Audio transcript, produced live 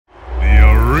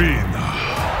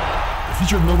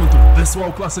featured moment of this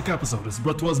WoW Classic episode is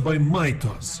brought to us by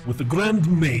Maitoz with the grand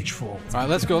Magefall. Alright,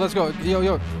 let's go.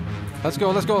 Yo. Let's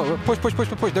go. Push.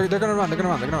 They're gonna run.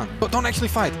 Don't actually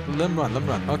fight. Let them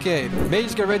run. Okay,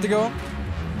 mages, get ready to go.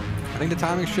 I think the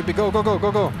timing should be go.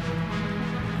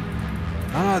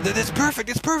 Ah, it's perfect.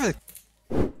 It's perfect.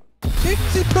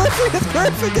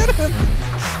 Get him.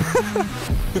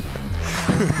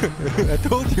 I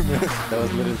told you, man. That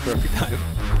was literally perfect time.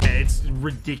 It's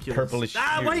ridiculous. Purplish.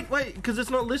 Wait, because it's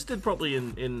not listed properly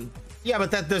in. Yeah,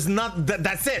 but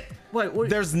that's it. Wait.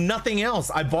 There's nothing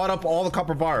else. I bought up all the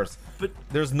copper bars. But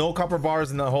there's no copper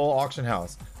bars in the whole auction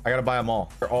house. I gotta buy them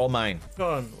all. They're all mine.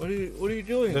 John, what are you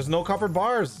doing? There's no copper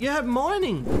bars. You have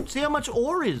mining. See how much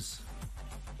ore is.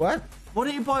 What? Why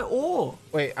don't you buy ore?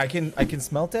 Wait, I can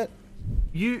smelt it?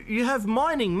 You have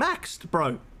mining maxed,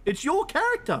 bro. It's your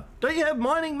character. Don't you have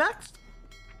mining maxed?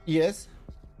 Yes.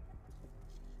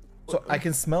 So I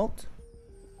can smelt?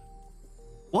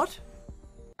 What?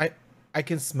 I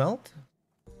can smelt?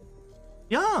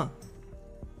 Yeah.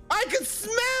 I can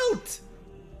smelt!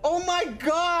 Oh my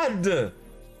god!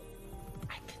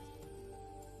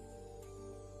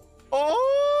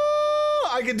 Oh!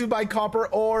 I can buy copper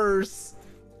ores.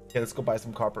 Okay, let's go buy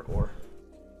some copper ore.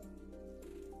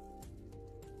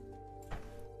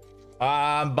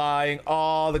 I'm buying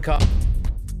all the copper.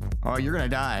 Oh, you're gonna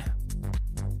die.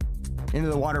 Into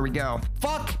the water we go.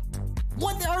 Fuck!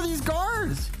 What are these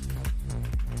guards?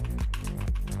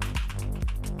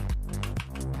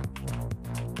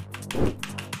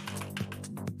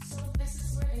 So this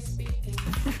is where they speak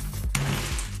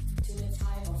to the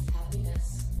time of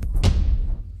happiness.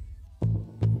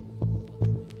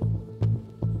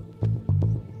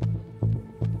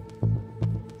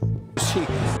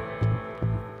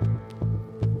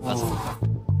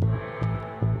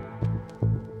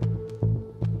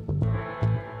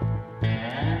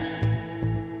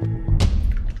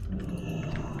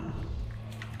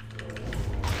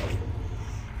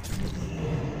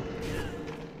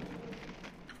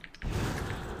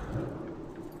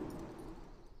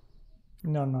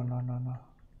 No.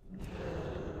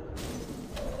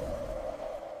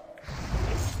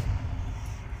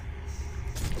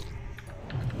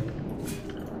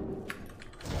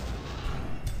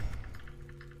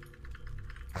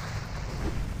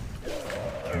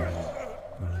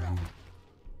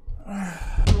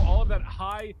 All of that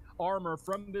high armor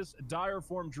from this dire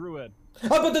form druid. Oh,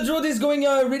 but the druid is going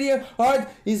really hard.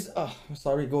 He's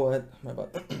sorry, go ahead. My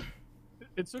bad.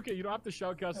 It's okay, you don't have to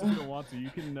shoutcast if you don't want to. You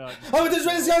can Oh, but this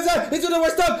druid is going to do the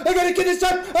worst stuff. I gotta kill this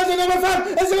trap. I don't know my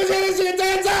fam.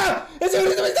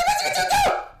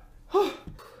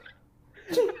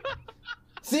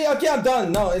 See, okay, I'm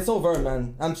done. No, it's over,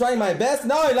 man. I'm trying my best.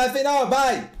 No, you're laughing now.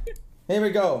 Bye. Here we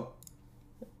go.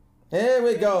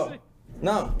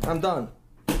 No, I'm done.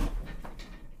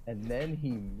 And then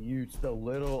he mutes the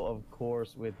little, of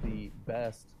course, with the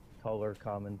best color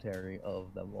commentary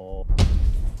of them all.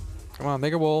 Come on,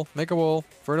 make a wall.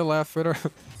 Further left, further.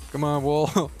 Come on, wall.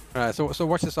 All right, so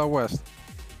watch the southwest.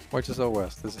 Watch the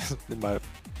southwest. This is my.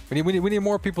 We need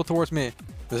more people towards me.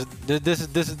 This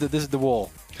is the wall.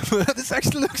 This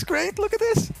actually looks great. Look at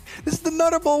this. This is the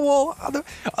nutterball wall.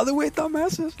 Other way,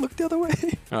 dumbasses. Look the other way.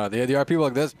 There are people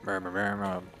like this.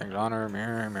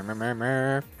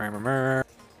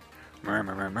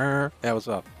 Yeah, what's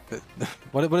up?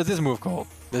 What is this move called?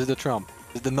 This is the Trump.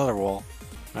 This is the nutter wall.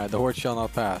 All right, the horde shall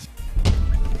not pass.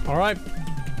 All right,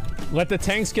 let the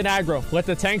tanks get aggro. Let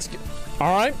the tanks get...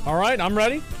 All right, I'm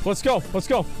ready. Let's go.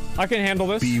 I can handle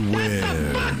this.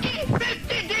 Beware.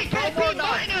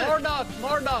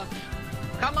 More dots.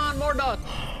 Come on, more dots.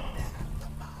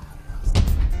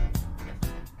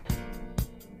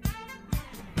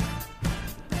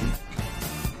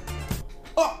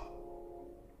 Oh!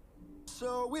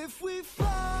 So if we fall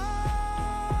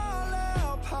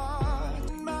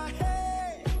apart, my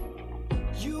head,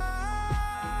 you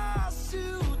are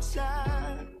too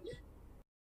tired.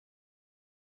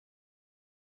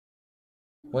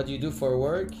 What do you do for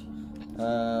work?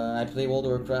 I play World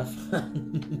of Warcraft.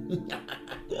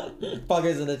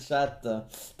 Poggers in the chat.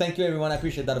 Thank you, everyone. I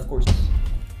appreciate that, of course.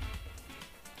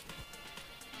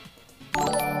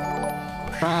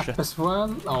 Crap as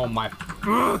well. Oh my.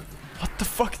 What the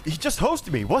fuck? He just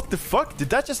hosted me. What the fuck? Did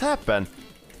that just happen?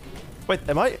 Wait,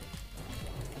 am I?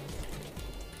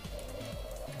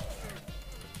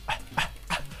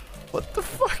 What the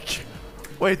fuck?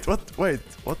 Wait, what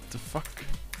the fuck?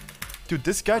 Dude,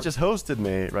 this guy just hosted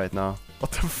me right now.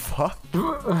 What the fuck?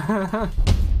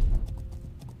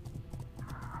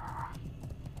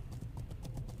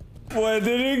 Where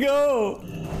did he go?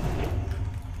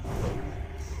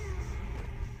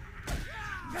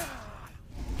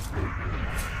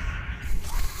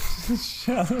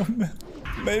 Shallow man.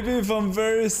 Maybe if I'm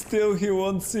very still, he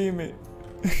won't see me.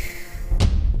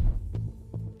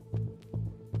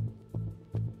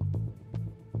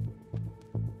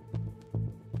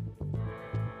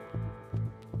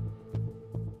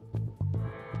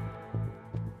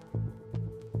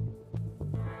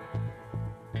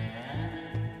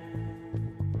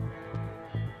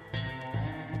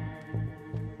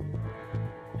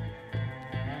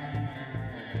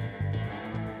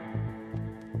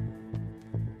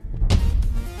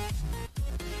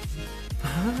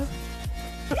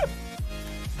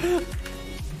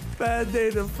 Bad day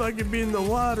to fucking be in the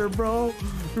water, bro.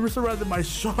 We were surrounded by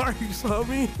sharks,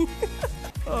 homie.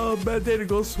 Oh, bad day to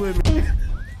go swimming.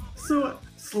 So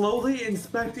slowly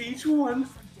inspect each one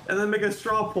and then make a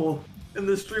straw poll. And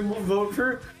the stream will vote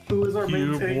for who is our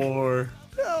main tank.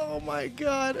 Oh my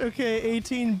god. Okay,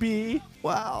 18B.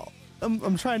 Wow.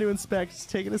 I'm trying to inspect. It's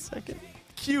taking a second.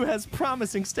 Q has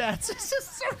promising stats. This is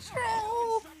so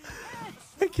troll.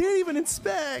 I can't even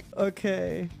inspect.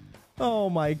 Okay. Oh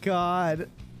my god.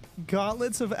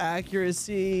 Gauntlets of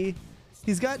accuracy.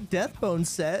 He's got Deathbone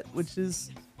set, which is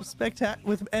spectacular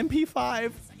with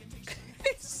MP5.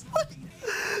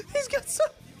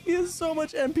 He has so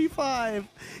much MP5.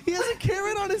 He has a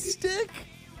carrot on his stick.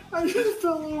 I just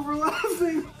fell over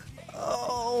laughing.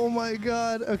 Oh my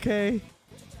god. Okay.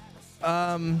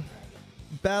 Battleborn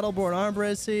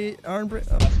Armbrace.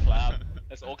 Let's clap.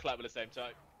 Let's all clap at the same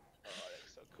time. Oh,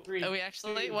 that's so cool. Are we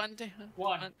actually? One, two,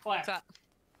 one, clap.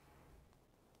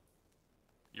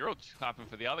 You're all clapping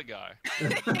for the other guy.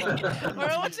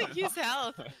 We're all watching his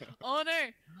health. Oh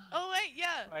no. Oh wait,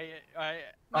 yeah.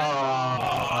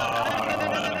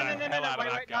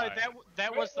 No,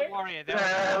 that was the warrior.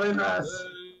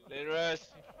 Linus.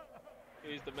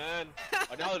 He's the man.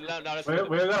 I know, no,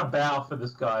 we're gonna bow for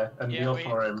this guy and kneel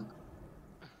for him.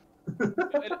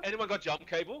 Anyone got jump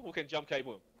cable? Who can jump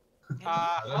cable him?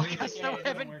 I still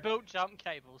haven't built jump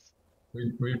cables.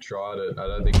 We've tried it. I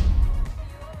don't think.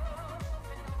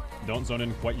 Don't zone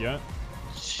in quite yet.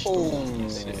 Oh,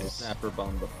 snapper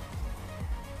bomb.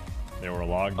 They were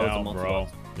logged out, bro.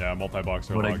 Yeah,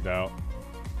 multi-box are logged out.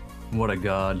 What a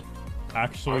god.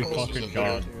 Actually, fucking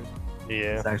god.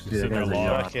 Yeah. It's actually Sitting there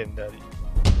logged.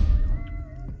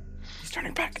 He's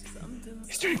turning back.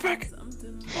 He's turning back.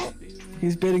 Oh,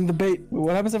 he's baiting the bait.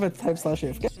 What happens if I type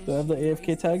 /AFK? Do I have the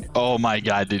AFK tag? Oh my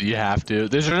god, dude, you have to.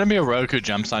 There's gonna be a rogue who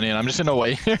jumps on you, and I'm just gonna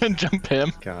wait here and jump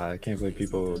him. God, I can't believe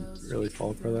people really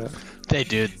fall for that. They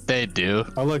do, they do.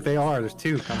 Oh look, they are. There's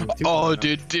two coming. Oh,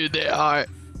 dude, they are.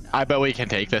 I bet we can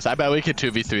take this. I bet we can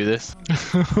 2v3 this.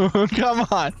 Come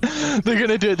on. They're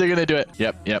gonna do it, they're gonna do it.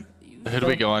 Yep. Who do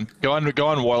we go on? Go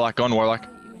on Warlock, go on Warlock.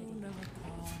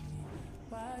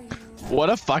 What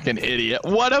a fucking idiot.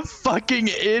 What a fucking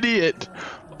idiot.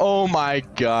 Oh my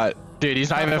god. Dude, he's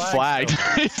not even flagged.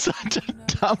 He's such a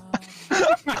dumb.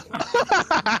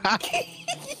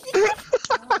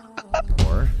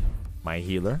 Or my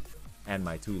healer and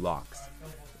my 2 locks.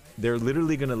 They're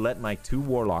literally gonna let my 2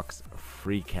 warlocks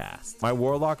free cast. My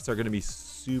warlocks are gonna be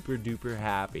super duper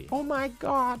happy. Oh my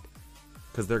god.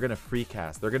 Because they're gonna free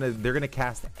cast. They're gonna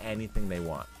cast anything they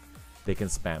want. They can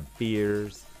spam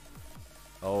fears.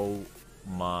 Oh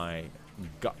my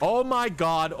god. Oh my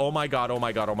god. Oh my god. Oh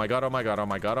my god. Oh my god. Oh my god. Oh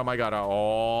my god. Oh my god.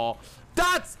 Oh.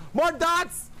 Dots! More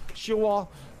dots! Sure.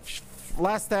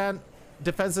 Last stand.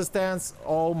 Defensive stance.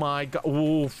 Oh my god.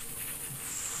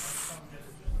 Oof.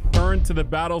 Turn to the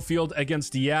battlefield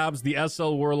against Yabs, the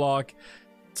SL Warlock.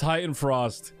 Titan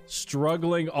Frost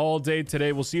struggling all day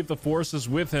today. We'll see if the force is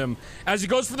with him as he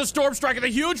goes for the Storm Strike and the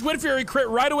huge Wind Fury crit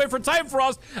right away for Titan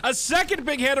Frost. A second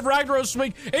big hand of Ragnaros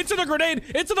swing into the grenade,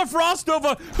 into the Frost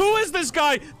Nova. Who is this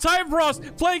guy? Titan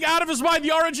Frost playing out of his mind. The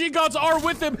RNG gods are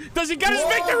with him. Does he get his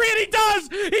victory? And he does!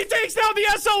 He takes down the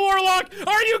SL Warlock.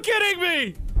 Are you kidding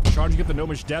me? Charging at the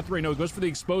Gnomish Death Ray. No, it goes for the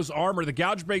exposed armor. The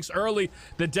gouge breaks early.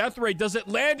 The Death Ray, does it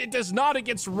land? It does not. It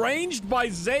gets ranged by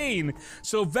Zane.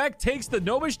 So Vec takes the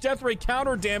Gnomish Death Ray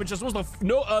counter damage as well as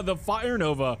the Fire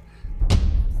Nova.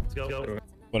 Let's go.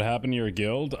 What happened to your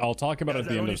guild? I'll talk about it at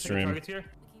the end of stream.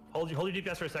 Hold your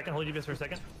DPS for a second. Hold your DPS for a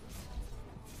second.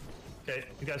 Okay,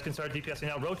 you guys can start DPSing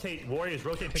now. Rotate, warriors,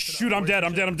 rotate. Shoot, I'm dead.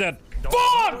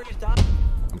 Fuck!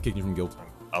 I'm kicking you from guild.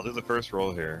 I'll do the first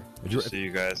roll here, just so you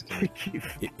guys can.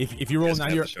 If you're rolling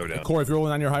on your core, if you're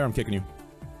rolling on your higher, I'm kicking you.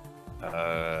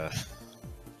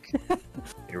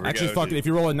 Here we Actually, go, fuck dude. it. If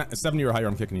you're rolling 70 or higher,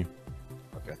 I'm kicking you.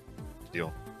 Okay,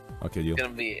 deal. Okay, deal. It's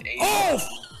gonna be 8. Oh!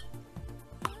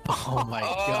 Oh my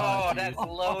god. Oh, that's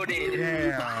loaded.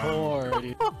 Yeah.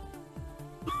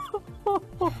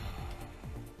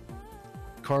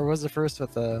 Core was the first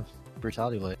with the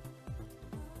brutality light.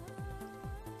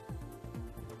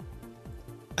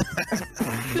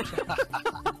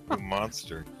 You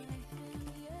monster.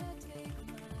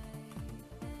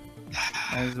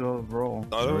 Might as well roll.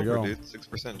 Not There we over, go. dude.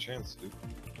 6% chance, dude.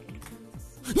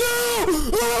 No!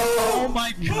 Oh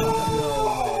my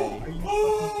god!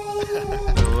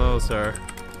 Hello, sir.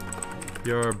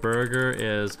 Your burger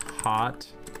is hot,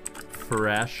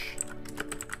 fresh,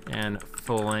 and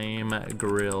flame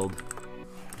grilled.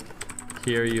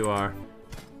 Here you are.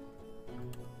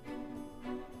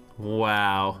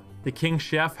 Wow. The King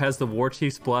Chef has the War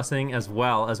Chief's blessing as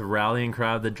well as a rallying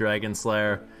cry of the Dragon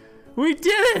Slayer. We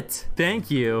did it! Thank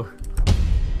you.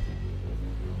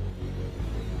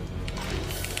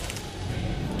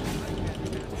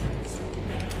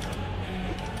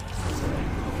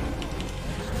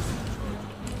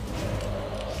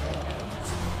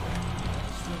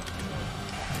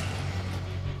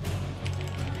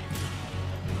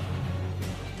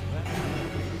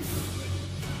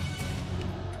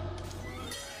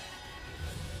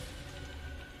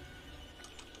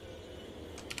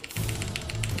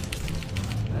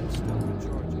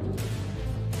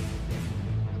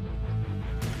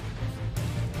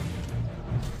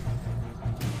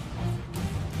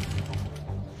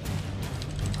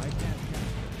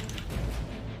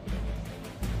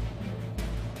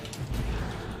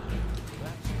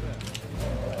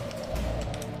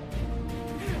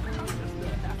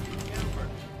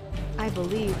 I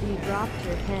believe you dropped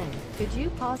your pen. Could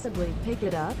you possibly pick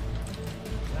it up?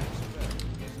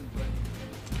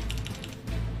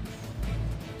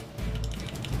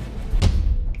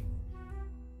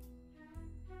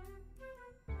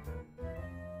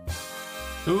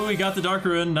 Ooh, we got the Dark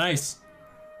Rune. Nice.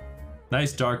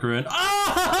 Nice Dark Rune.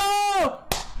 Oh!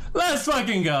 Let's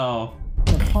fucking go.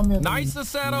 Nice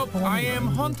setup. I am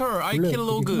Hunter. I kill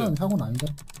log.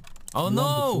 Oh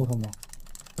no.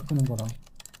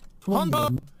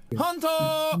 Hunter.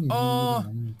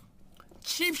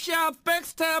 Chip shot,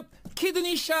 backstab,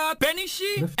 kidney shot, banish,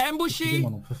 ambush,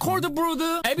 cold brood,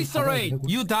 eviscerate.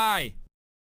 You die.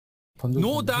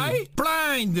 No die.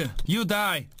 Blind. You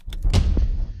die.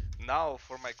 Now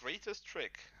for my greatest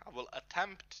trick, I will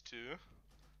attempt to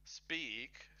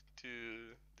speak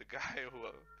to the guy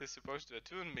who is supposed to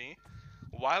attune me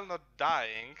while not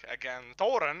dying against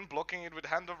Thorin blocking it with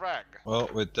Hand of Rag. Well,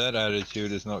 with that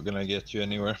attitude, it's not gonna get you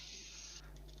anywhere.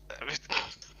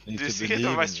 Do you see it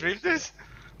on my stream this?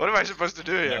 What am I supposed to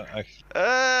do here?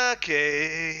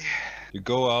 Okay. You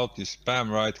go out, you spam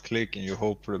right click, and you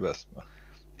hope for the best.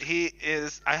 He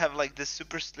is... I have like this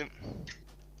super slim...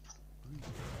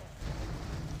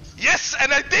 Yes!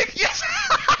 And I think yes!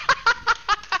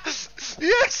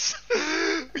 Yes!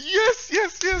 Yes,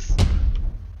 yes, yes!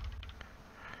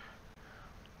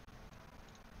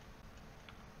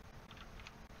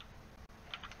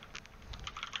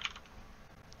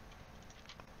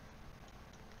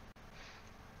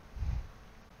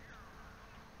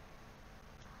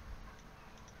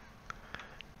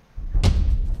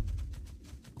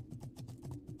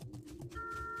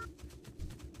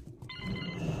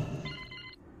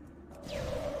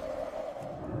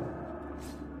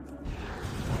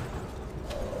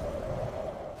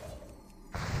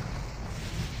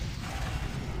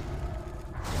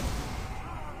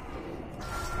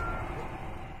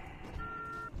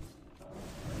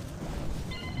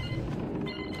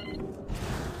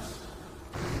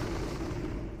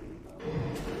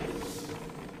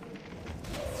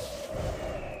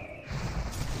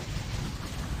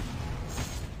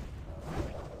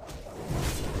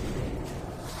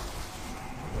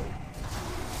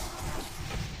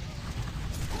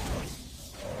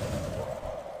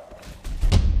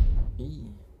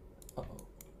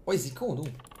 Oh, is he cool,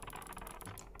 dude?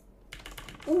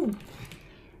 Ooh.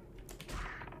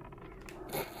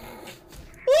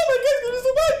 Oh my god, it's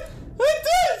so bad!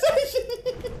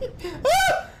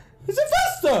 Ah! It's a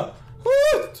faster!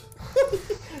 What?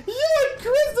 You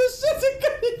increased the shit!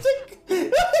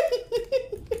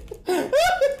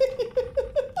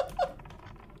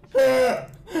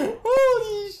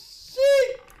 Holy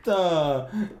shit!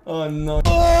 Oh no.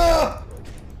 Ah!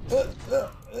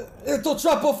 It'll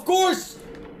trap, of course!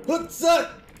 What's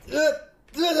that?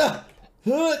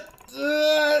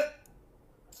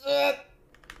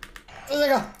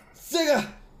 Sega!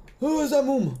 Who is that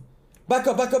move? Back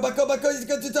up, back up, back up, back up! He's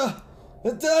got it!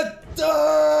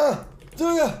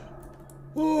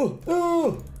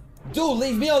 Dude,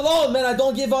 leave me alone, man! I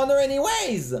don't give honor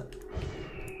anyways!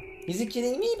 Is he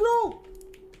kidding me, bro?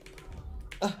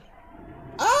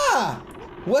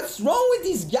 What's wrong with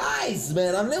these guys,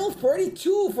 man? I'm level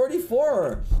 42,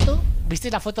 44. ¿Viste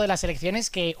la foto de las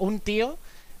elecciones que un tío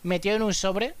metió en un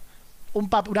sobre un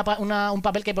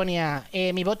papel que ponía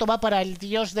mi voto va para el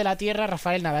dios de la tierra,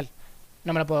 Rafael Nadal.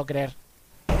 No me lo puedo creer.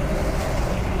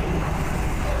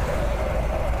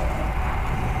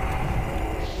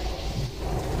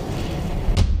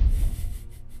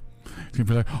 He's gonna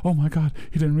be like, oh my god,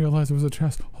 he didn't realize there was a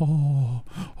chest. Oh,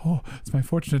 it's my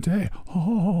fortunate day.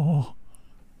 Oh,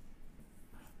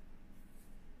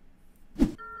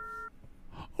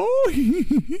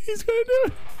 he's gonna do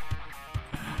it.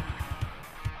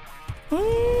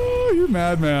 Oh, you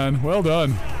madman. Well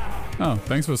done. Oh,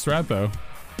 thanks for the strat though.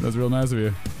 That was real nice of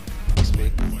you.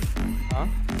 Huh?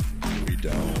 We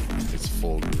don't. It's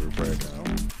full group right now.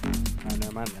 Oh,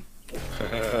 never mind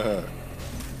then.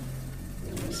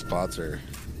 Spots are,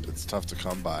 it's tough to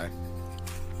come by.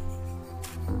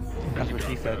 That's what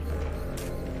she said.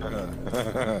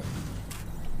 That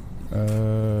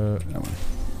one.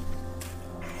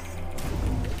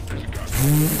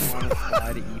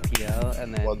 EPL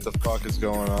and then... What the fuck is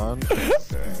going on?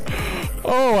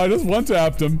 Oh, I just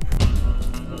one-tapped him.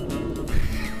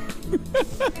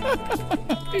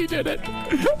 He did it.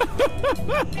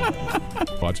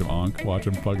 Watch him onk. Watch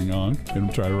him fucking onk. Get him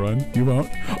try to run. You won't.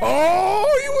 Oh,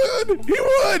 he would. He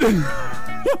would.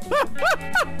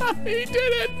 He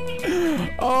did it.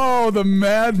 Oh, the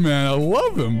madman. I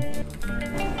love him.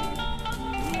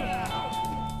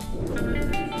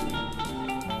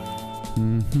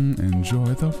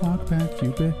 Enjoy the walk back,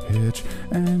 you bitch,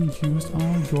 and used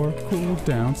all your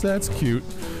cooldowns. That's cute.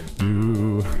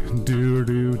 Do.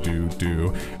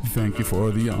 Thank you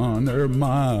for the honor,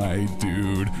 my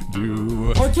dude.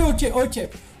 Do. Ok.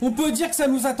 On peut dire que ça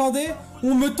nous attendait.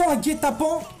 On me tend un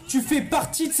guet-apens. Tu fais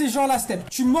partie de ces gens-là, Step.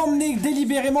 Tu m'emmenais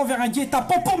délibérément vers un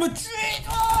guet-apens pour me tuer.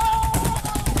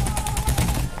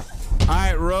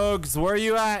 Alright, rogues, where are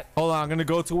you at? Hold on, I'm gonna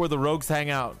go to where the rogues hang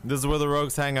out. This is where the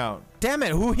rogues hang out. Damn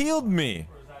it, who healed me?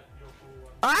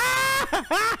 Ah!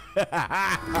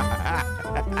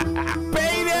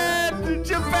 Baited!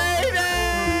 You baited!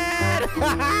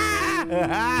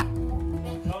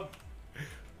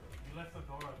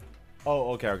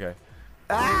 Oh, okay.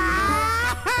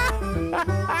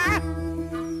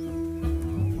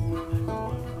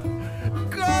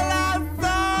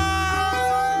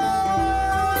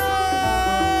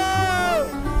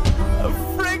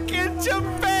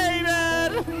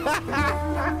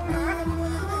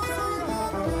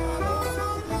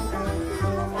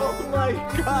 Oh my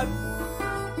god.